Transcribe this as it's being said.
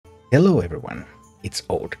Hello everyone, it's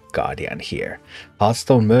Old Guardian here.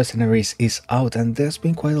 Hearthstone Mercenaries is out and there's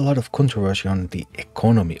been quite a lot of controversy on the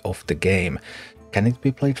economy of the game. Can it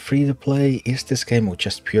be played free to play? Is this game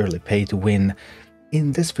just purely pay to win?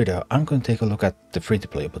 In this video I'm going to take a look at the free to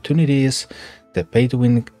play opportunities, the pay to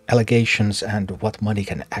win allegations and what money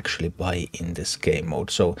can actually buy in this game mode.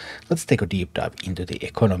 So let's take a deep dive into the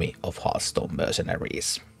economy of Hearthstone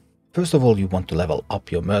Mercenaries. First of all, you want to level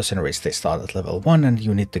up your mercenaries. They start at level 1 and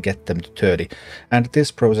you need to get them to 30. And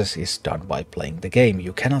this process is done by playing the game.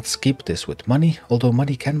 You cannot skip this with money, although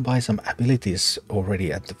money can buy some abilities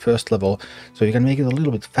already at the first level, so you can make it a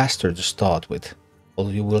little bit faster to start with.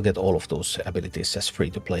 Although you will get all of those abilities as free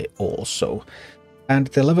to play also. And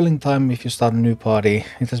the leveling time, if you start a new party,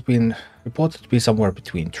 it has been reported to be somewhere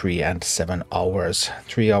between 3 and 7 hours.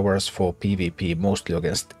 3 hours for PvP, mostly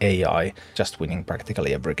against AI, just winning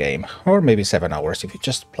practically every game. Or maybe 7 hours if you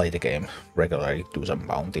just play the game regularly, do some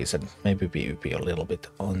bounties and maybe PvP a little bit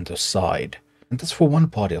on the side. And that's for one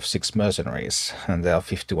party of 6 mercenaries, and there are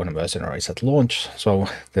 51 mercenaries at launch, so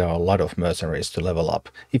there are a lot of mercenaries to level up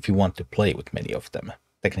if you want to play with many of them.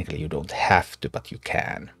 Technically you don't have to, but you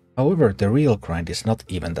can. However, the real grind is not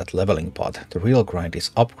even that leveling part. The real grind is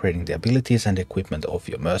upgrading the abilities and equipment of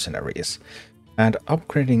your mercenaries. And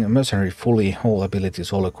upgrading a mercenary fully, all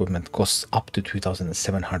abilities, all equipment, costs up to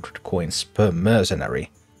 2,700 coins per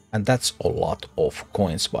mercenary. And that's a lot of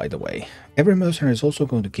coins, by the way. Every mercenary is also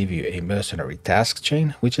going to give you a mercenary task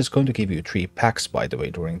chain, which is going to give you 3 packs, by the way,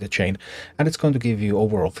 during the chain. And it's going to give you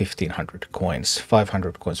overall 1,500 coins,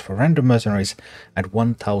 500 coins for random mercenaries, and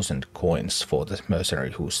 1,000 coins for the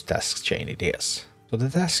mercenary whose task chain it is. So the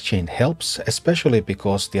task chain helps, especially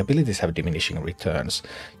because the abilities have diminishing returns.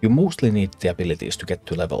 You mostly need the abilities to get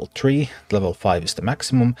to level 3, level 5 is the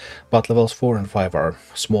maximum, but levels 4 and 5 are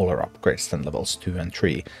smaller upgrades than levels 2 and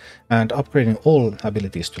 3. And upgrading all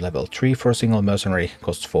abilities to level 3 for a single mercenary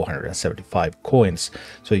costs 475 coins,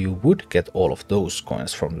 so you would get all of those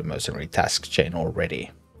coins from the mercenary task chain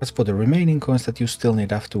already. As for the remaining coins that you still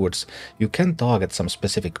need afterwards, you can target some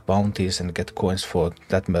specific bounties and get coins for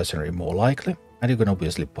that mercenary more likely. And you can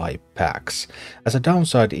obviously buy packs. As a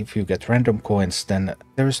downside, if you get random coins, then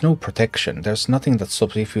there is no protection. There's nothing that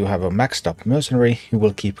stops. If you have a maxed up mercenary, you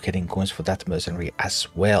will keep getting coins for that mercenary as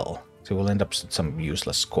well. So you will end up with some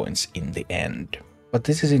useless coins in the end. But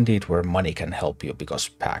this is indeed where money can help you, because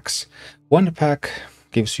packs. One pack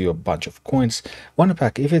gives you a bunch of coins. One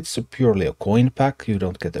pack, if it's purely a coin pack, you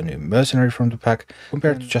don't get a new mercenary from the pack.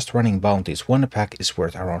 Compared to just running bounties, one pack is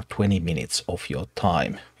worth around 20 minutes of your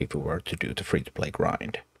time if you were to do the free-to-play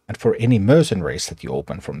grind. And for any mercenaries that you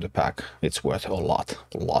open from the pack, it's worth a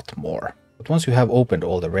lot more. But once you have opened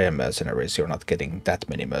all the rare mercenaries, you're not getting that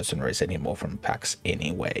many mercenaries anymore from packs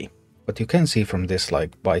anyway. But you can see from this,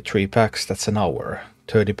 like, buy 3 packs, that's an hour.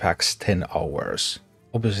 30 packs, 10 hours.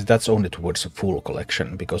 Obviously that's only towards a full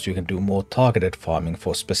collection, because you can do more targeted farming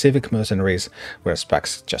for specific mercenaries, whereas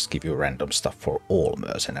packs just give you random stuff for all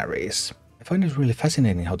mercenaries. I find it really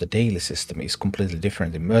fascinating how the daily system is completely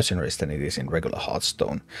different in Mercenaries than it is in regular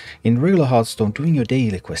Hearthstone. In regular Hearthstone, doing your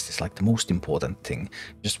daily quest is like the most important thing.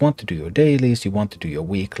 You just want to do your dailies, you want to do your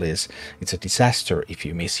weeklies. It's a disaster if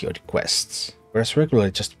you miss your quests. Whereas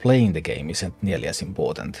regularly just playing the game isn't nearly as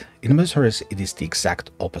important. In Mercenaries it is the exact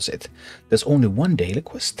opposite. There's only one daily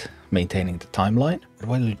quest, maintaining the timeline, but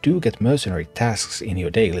while you do get mercenary tasks in your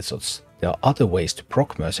daily slots, there are other ways to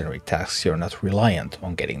proc mercenary tasks. You're not reliant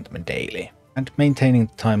on getting them daily. And maintaining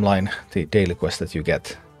the timeline, the daily quest that you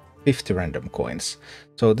get, 50 random coins.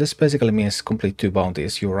 So this basically means complete 2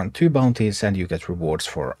 bounties. You run 2 bounties and you get rewards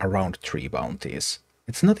for around 3 bounties.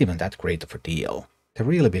 It's not even that great of a deal. The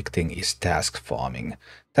really big thing is task farming.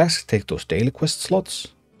 Tasks take those daily quest slots,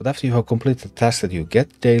 but after you have completed the tasks that you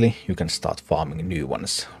get daily, you can start farming new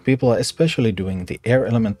ones. People are especially doing the Air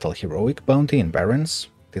Elemental Heroic bounty in Barrens,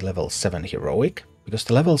 the level 7 Heroic, because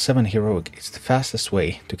the level 7 Heroic is the fastest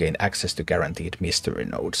way to gain access to guaranteed mystery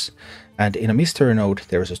nodes. And in a mystery node,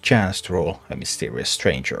 there is a chance to roll a mysterious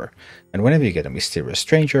stranger. And whenever you get a mysterious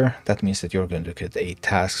stranger, that means that you're going to get a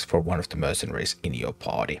task for one of the mercenaries in your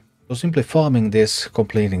party. So simply farming this,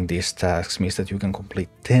 completing these tasks, means that you can complete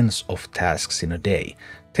tens of tasks in a day.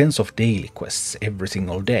 Tens of daily quests every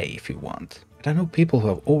single day if you want. And I know people who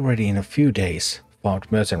have already in a few days found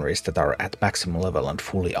mercenaries that are at maximum level and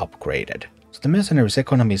fully upgraded. So the mercenaries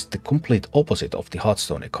economy is the complete opposite of the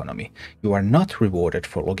Hearthstone economy. You are not rewarded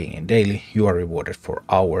for logging in daily, you are rewarded for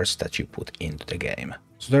hours that you put into the game.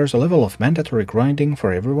 So there's a level of mandatory grinding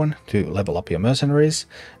for everyone to level up your mercenaries,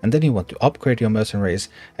 and then you want to upgrade your mercenaries,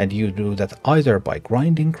 and you do that either by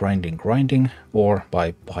grinding, or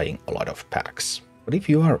by buying a lot of packs. But if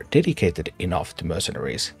you are dedicated enough to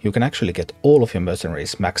mercenaries, you can actually get all of your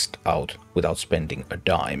mercenaries maxed out without spending a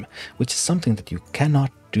dime, which is something that you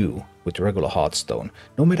cannot do with regular Hearthstone.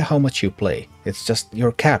 No matter how much you play, it's just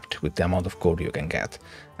you're capped with the amount of gold you can get.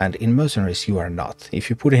 And in mercenaries you are not. If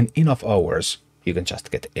you put in enough hours, you can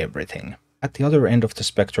just get everything. At the other end of the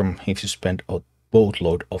spectrum, if you spend a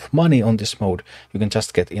boatload of money on this mode, you can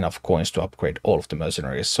just get enough coins to upgrade all of the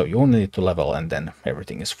mercenaries, so you only need to level and then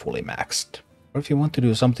everything is fully maxed. Or if you want to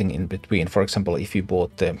do something in between, for example, if you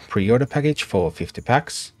bought the pre-order package for 50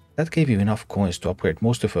 packs, that gave you enough coins to upgrade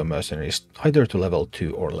most of your mercenaries either to level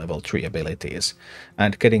 2 or level 3 abilities,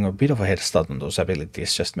 and getting a bit of a head start on those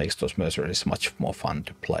abilities just makes those mercenaries much more fun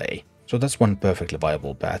to play. So that's one perfectly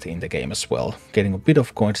viable path in the game as well, getting a bit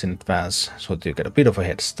of coins in advance so that you get a bit of a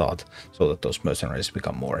head start so that those mercenaries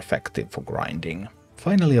become more effective for grinding.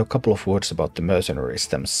 Finally, a couple of words about the mercenaries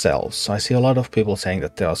themselves. I see a lot of people saying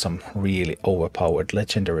that there are some really overpowered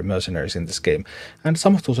legendary mercenaries in this game, and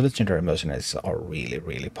some of those legendary mercenaries are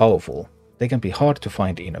really powerful. They can be hard to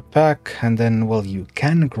find in a pack, and then, well, you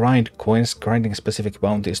can grind coins, grinding specific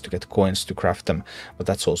bounties to get coins to craft them, but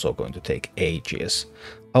that's also going to take ages.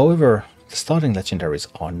 However, the starting legendaries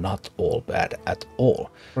are not all bad at all.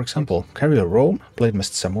 For example, Carrier Rome,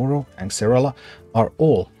 Blademist Samuro, and Xerala are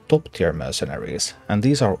all top tier mercenaries, and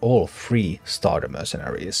these are all free starter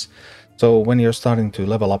mercenaries. So when you're starting to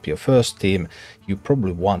level up your first team, you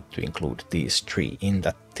probably want to include these 3 in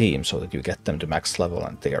that team so that you get them to max level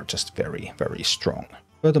and they are just very strong.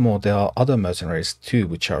 Furthermore, there are other mercenaries too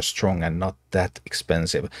which are strong and not that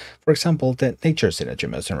expensive. For example, the Nature Synergy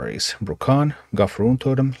mercenaries, Brukan, Guff Rune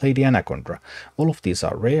Totem, Lady Anacondra. All of these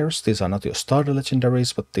are rares, these are not your starter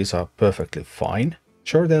legendaries, but these are perfectly fine.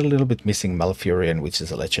 Sure, they're a little bit missing Malfurion, which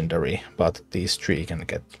is a legendary, but these 3 can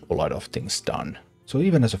get a lot of things done. So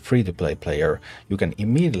even as a free-to-play player, you can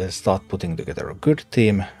immediately start putting together a good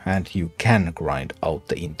team, and you can grind out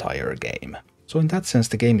the entire game. So in that sense,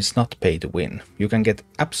 the game is not pay to win. You can get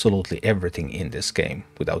absolutely everything in this game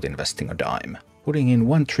without investing a dime. Putting in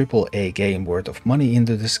one AAA game worth of money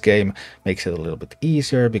into this game makes it a little bit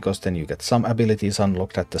easier, because then you get some abilities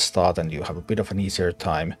unlocked at the start and you have a bit of an easier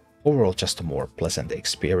time. Overall, just a more pleasant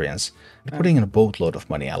experience. And putting in a boatload of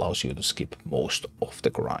money allows you to skip most of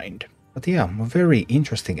the grind. But yeah, a very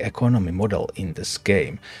interesting economy model in this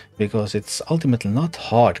game, because it's ultimately not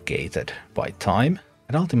hard gated by time,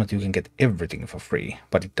 and ultimately you can get everything for free,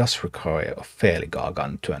 but it does require a fairly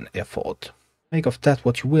gargantuan effort. Make of that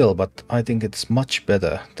what you will, but I think it's much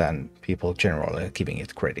better than people generally are giving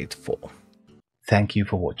it credit for. Thank you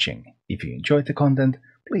for watching. If you enjoyed the content,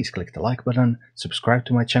 please click the like button, subscribe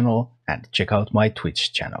to my channel, and check out my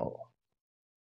Twitch channel.